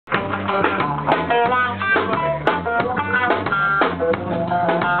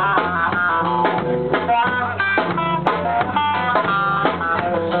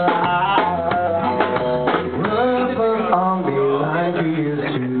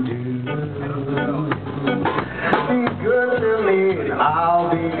I'll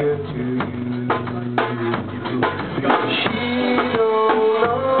be good to you. She don't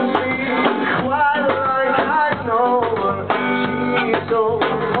know me quite like I know her. She's so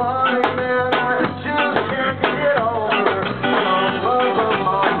funny, man, I just can't get over her. Love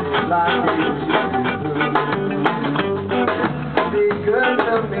her like you do. Be good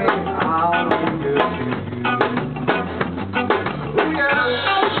to me, I'll be good to you.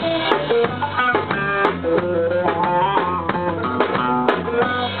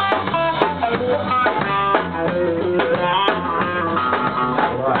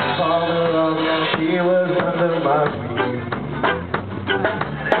 She was under my feet.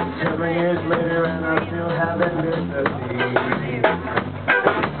 7 years later and I still haven't missed a beat.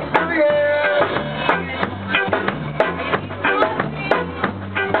 Yeah.